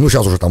 Ну,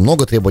 сейчас уже там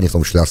много требований, в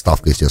том числе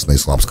отставка, естественно,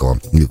 исламского.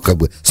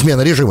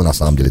 Смена режима, на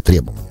самом деле,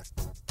 требования.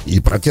 И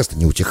протесты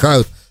не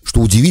утихают.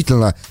 Что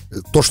удивительно,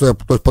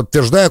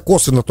 подтверждая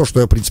косвенно то, что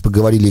я, в принципе,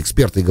 говорили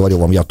эксперты, и говорил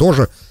вам я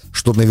тоже,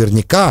 что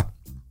наверняка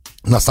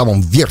в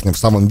самом верхнем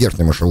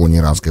эшелоне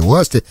иранской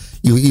власти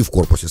и в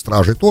корпусе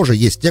стражей тоже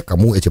есть те,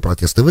 кому эти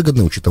протесты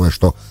выгодны, учитывая,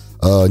 что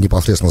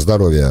непосредственно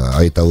здоровье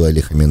Аятоллы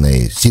Али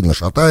Хаменеи сильно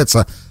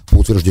шатается, по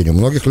утверждению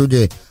многих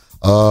людей.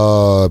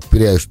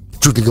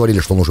 Чуть ли говорили,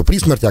 что он уже при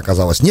смерти,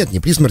 оказалось, нет, не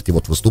при смерти,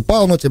 вот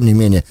выступал, но тем не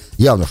менее,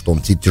 явно, что он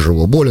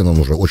тяжело болен, он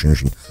уже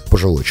очень-очень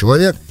пожилой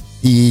человек.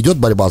 И идет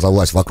борьба за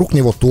власть вокруг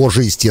него,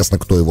 тоже, естественно,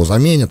 кто его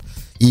заменит.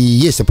 И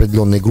есть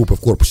определенные группы в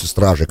корпусе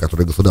стражи,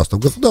 которые государство в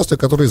государстве,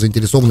 которые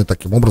заинтересованы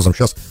таким образом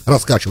сейчас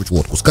раскачивать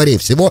водку. Скорее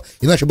всего,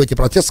 иначе бы эти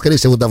протесты, скорее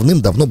всего,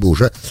 давным-давно бы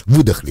уже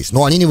выдохлись.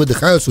 Но они не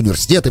выдыхаются,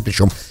 университеты,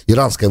 причем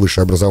иранское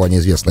высшее образование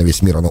известно на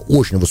весь мир, оно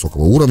очень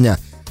высокого уровня.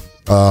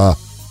 То,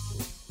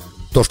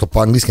 что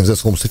по-английски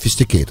называется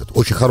sophisticated,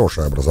 очень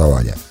хорошее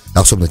образование.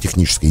 Особенно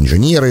технические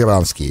инженеры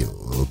иранские,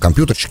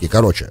 компьютерщики,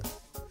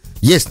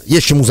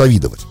 есть чему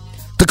завидовать.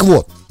 Так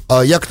вот,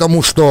 я к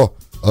тому, что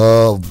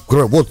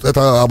вот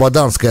это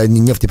абаданское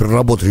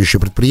нефтеперерабатывающее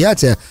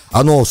предприятие,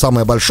 оно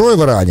самое большое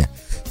в Иране,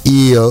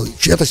 и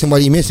это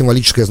имеет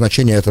символическое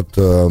значение, это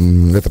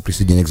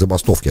присоединение к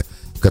забастовке,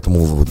 к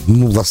этому,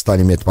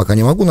 восстанием я это пока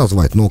не могу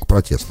назвать, но к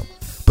протестам.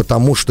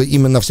 Потому что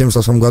именно в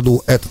 1978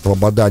 году это в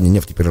Абадане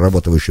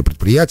нефтеперерабатывающее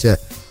предприятие,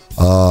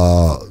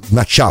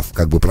 начав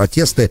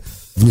протесты,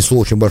 внесло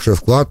очень большой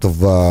вклад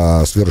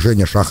в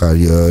свержение шаха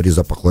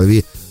Реза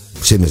Пахлави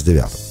в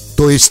 1979.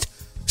 То есть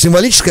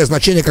символическое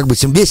значение,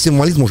 весь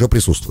символизм уже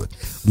присутствует.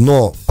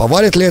 Но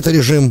повалит ли это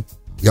режим?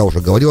 Я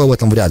уже говорил об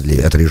этом, вряд ли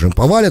этот режим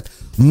повалит.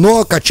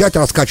 Но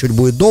раскачивать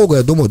будет долго.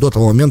 Я думаю, до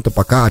того момента,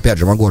 пока, опять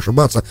же, могу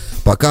ошибаться,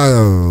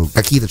 пока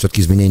какие-то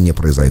все-таки изменения не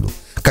произойдут.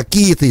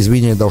 Какие-то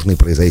изменения должны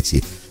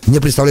произойти. Мне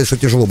представляется,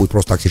 что тяжело будет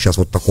просто так сейчас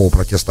вот такого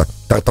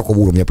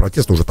уровня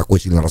протеста, уже такой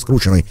сильно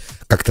раскрученный,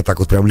 как-то так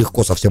вот прям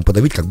легко совсем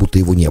подавить, как будто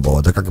его не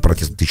было. Да как и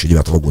протесты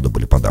 2009 года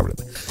были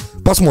подавлены.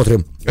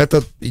 Посмотрим.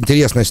 Это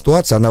интересная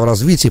ситуация, она в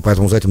развитии,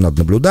 поэтому за этим надо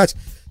наблюдать.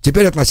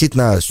 Теперь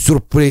относительно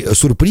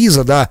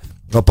сюрприза, да,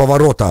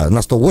 поворота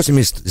на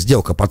 180,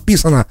 сделка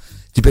подписана.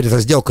 Теперь эта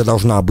сделка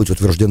должна быть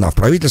утверждена в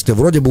правительстве.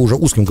 Вроде бы уже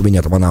узким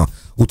кабинетом она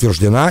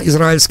утверждена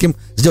израильским.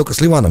 Сделка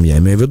с Ливаном, я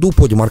имею в виду,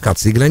 по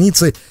демаркации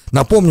границы.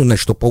 Напомню,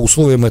 что по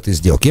условиям этой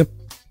сделки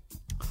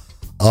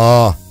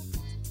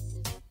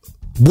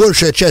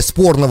большая часть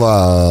спорной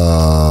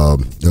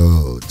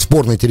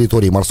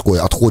территории морской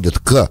отходит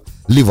к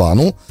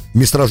Ливану.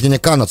 Месторождение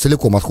Кана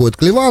целиком отходит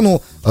к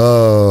Ливану.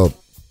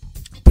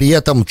 При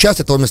этом часть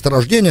этого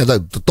месторождения, да,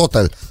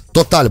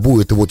 Тоталь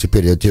будет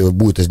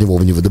из него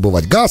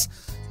выдобывать газ,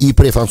 и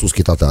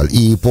французский Тоталь.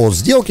 И по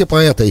сделке по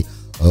этой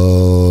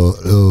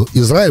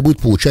Израиль будет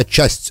получать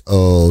часть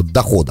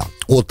дохода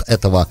от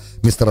этого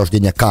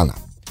месторождения Кана.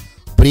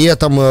 При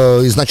этом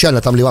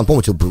изначально там Ливан,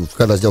 помните,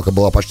 когда сделка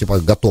была почти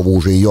готова,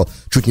 уже ее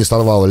чуть не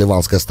сорвала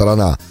ливанская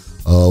сторона,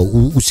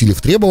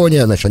 усилив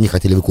требования, значит, они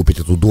хотели выкупить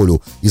эту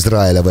долю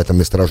Израиля в этом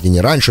месторождении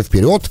раньше,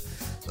 вперед.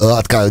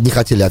 Не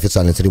хотели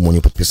официальной церемонии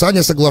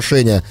подписания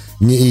соглашения,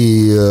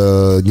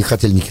 не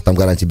хотели никаких там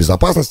гарантий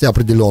безопасности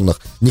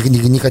определенных,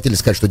 не хотели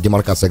сказать, что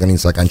демаркация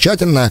границы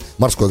окончательная,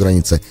 морской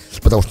границы,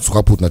 потому что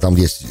сухопутная там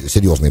есть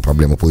серьезные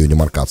проблемы по ее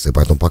демаркации,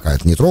 поэтому пока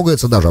это не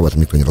трогается, даже об этом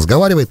никто не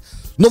разговаривает.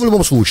 Но в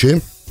любом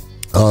случае,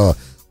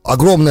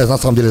 огромная, на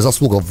самом деле,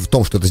 заслуга в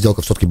том, что эта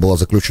сделка все-таки была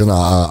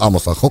заключена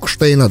Амоса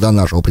Хокштейна, да,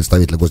 нашего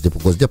представителя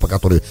Госдепа,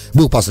 который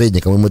был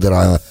посредником и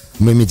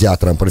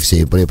медиатором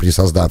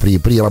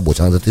при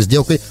работе над этой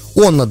сделкой.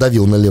 Он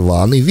надавил на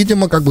Ливан, и,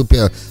 видимо,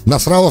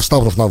 Насралла,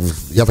 встав на,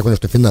 я так понимаю,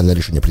 что финальное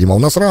решение принимал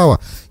Насралла,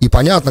 и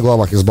понятно,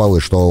 глава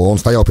Хизбаллы, что он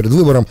стоял перед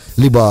выбором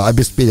либо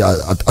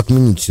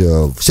отменить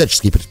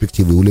всяческие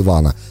перспективы у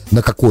Ливана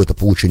на какое-то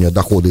получение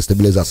дохода и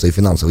стабилизации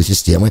финансовой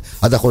системы,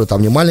 а доходы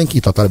там не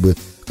маленькие, Тоталь бы,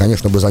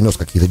 конечно, занес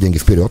какие-то деньги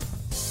вперед,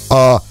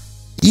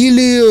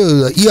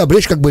 и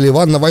обречь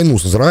Ливан на войну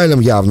с Израилем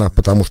явно,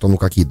 потому что,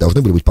 какие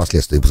должны были быть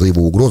последствия за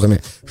его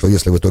угрозами, что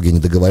если в итоге не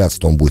договорятся,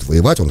 то он будет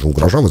воевать, он же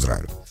угрожал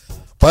Израилю.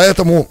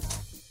 Поэтому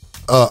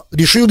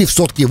решили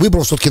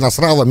выбрал все-таки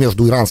Насралла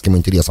между иранским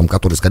интересом,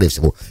 который, скорее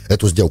всего,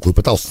 эту сделку и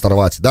пытался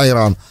сорвать, да,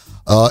 Иран,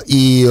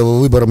 и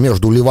выбор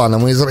между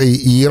Ливаном и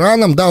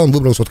Ираном, да, он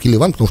выбрал все-таки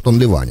Ливан, потому что он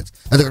ливанец.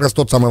 Это как раз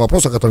тот самый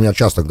вопрос, о котором я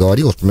часто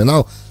говорил,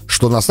 вспоминал,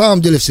 что на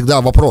самом деле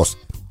всегда вопрос,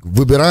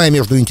 выбирая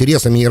между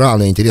интересами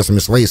Ирана и интересами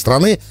своей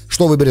страны,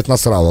 что выберет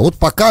Насралла. Вот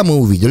пока мы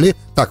увидели,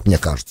 так мне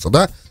кажется,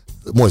 да,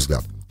 мой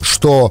взгляд,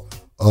 что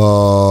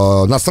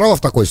Насралов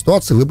в такой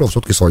ситуации выбрал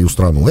все-таки свою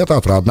страну. Это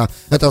отрадно.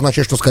 Это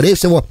означает, что, скорее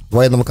всего,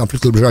 военного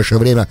конфликта в ближайшее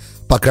время,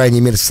 по крайней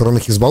мере, со стороны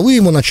Хизбаллы,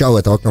 ему начала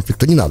этого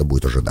конфликта не надо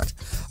будет ожидать.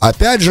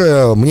 Опять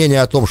же,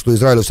 мнение о том, что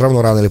Израилю все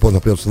равно рано или поздно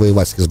придется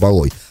воевать с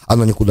Хизбаллой,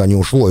 оно никуда не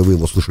ушло, и вы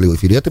его слышали в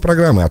эфире этой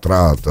программы от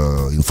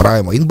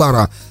Инфраима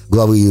Инбара,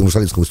 главы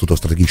Иерусалимского института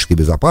стратегической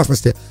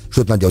безопасности,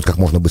 что это надо делать как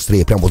можно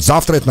быстрее. Прям вот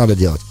завтра это надо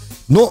делать.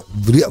 Но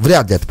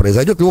вряд ли это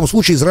произойдет. В любом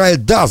случае, Израиль,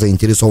 да,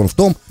 заинтересован в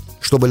том,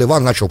 чтобы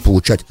Ливан начал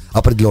получать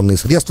определенные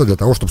средства для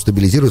того, чтобы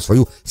стабилизировать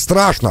свою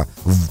страшно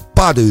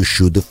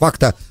падающую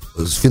де-факто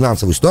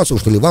финансовую ситуацию,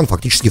 потому что Ливан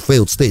фактически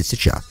failed state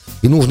сейчас.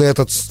 И нужно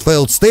этот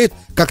failed state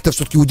как-то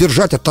все-таки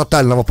удержать от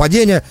тотального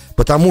падения,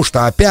 потому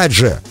что, опять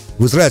же,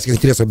 в израильских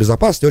интересах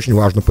безопасности очень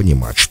важно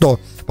понимать, что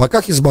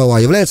пока Хизбалла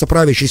является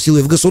правящей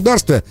силой в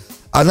государстве,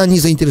 она не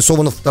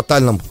заинтересована в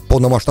тотальном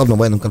полномасштабном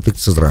военном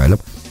конфликте с Израилем.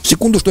 В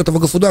секунду, что этого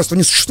государства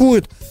не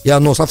существует, и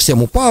оно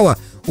совсем упало,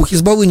 у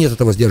Хизбаллы нет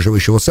этого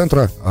сдерживающего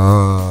центра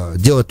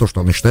делать то,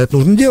 что она считает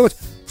нужно делать,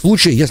 в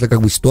случае, если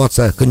как бы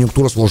ситуация,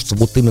 конъюнктура сложится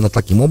вот именно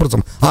таким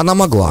образом, а она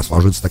могла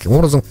сложиться таким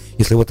образом,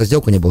 если бы эта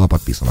сделка не была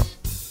подписана.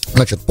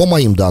 Значит, по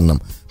моим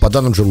данным, по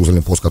данным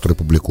Jerusalem Post, который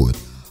публикует,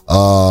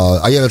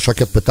 Аелет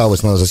Шакед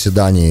пыталась на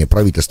заседании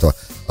правительства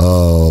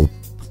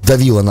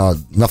давила на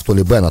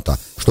Нафтали Беннета,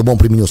 чтобы он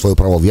применил свое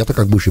право вето,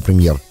 как бывший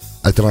премьер,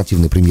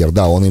 альтернативный премьер.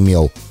 Да, он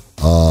имел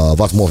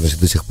возможность,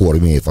 до сих пор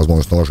имеет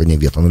возможность наложения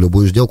вето на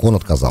любую сделку, он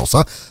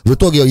отказался. В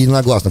итоге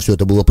единогласно все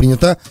это было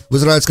принято в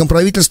израильском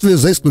правительстве,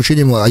 за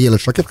исключением Аелет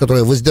Шакед,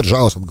 которая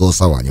воздержалась от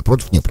голосования,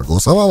 против не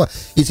проголосовала,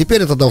 и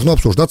теперь это должно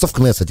обсуждаться в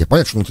Кнессете.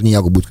 Понятно, что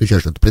Нетаньяху будет кричать,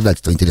 что это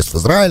предательство интересов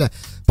Израиля,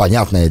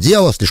 понятное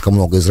дело, слишком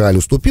много Израиль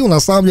уступил, на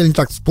самом деле не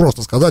так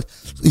просто сказать,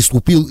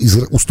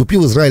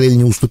 уступил Израиль или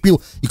не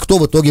уступил, и кто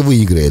в итоге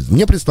выиграет.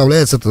 Мне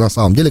представляется это на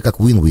самом деле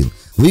как win-win.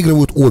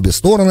 Выигрывают обе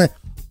стороны,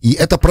 и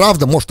это,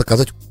 правда, может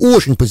оказать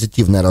очень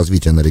позитивное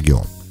развитие на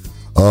регион.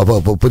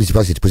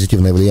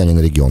 Позитивное влияние на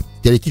регион.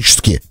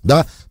 Теоретически,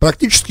 да.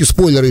 Практически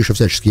спойлеры еще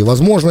всяческие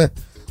возможны.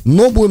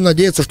 Но будем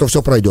надеяться, что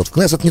все пройдет. В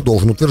Кнессет не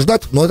должен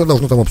утверждать, но это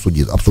должно там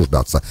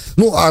обсуждаться.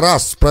 Ну, а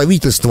раз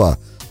правительство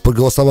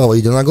проголосовало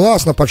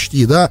единогласно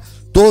почти, да,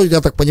 то,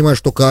 я так понимаю,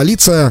 что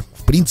коалиция,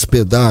 в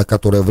принципе, да,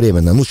 которая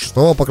временная, ну,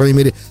 существовала, по крайней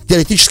мере,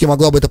 теоретически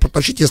могла бы это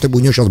протащить, если бы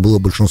у нее сейчас было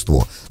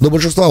большинство. Но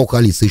большинства у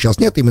коалиции сейчас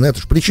нет, именно это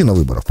же причина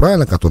выборов,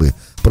 правильно, которые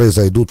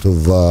произойдут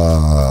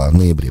в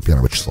ноябре,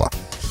 1 числа.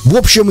 В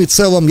общем и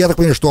целом, я так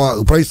понимаю,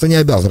 что правительство не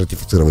обязано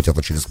ратифицировать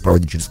это,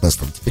 проводить через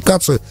Кнессет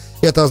ратификацию.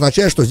 Это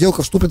означает, что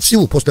сделка вступит в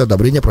силу после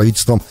одобрения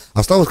правительством.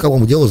 Осталось,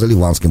 по-моему, дело за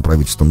ливанским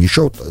правительством.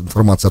 Еще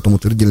информации о том,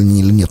 утвердили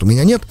они или нет, у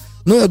меня нет.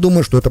 Но я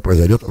думаю, что это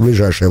произойдет в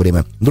ближайшее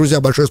время. Друзья,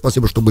 большое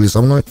спасибо, что были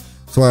со мной.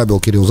 С вами был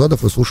Кирилл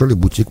Задов. Вы слушали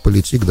Бутик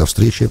Политик. До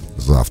встречи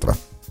завтра.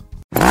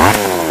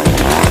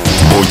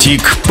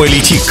 Бутик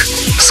Политик.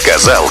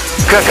 Сказал,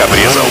 как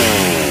обрезал.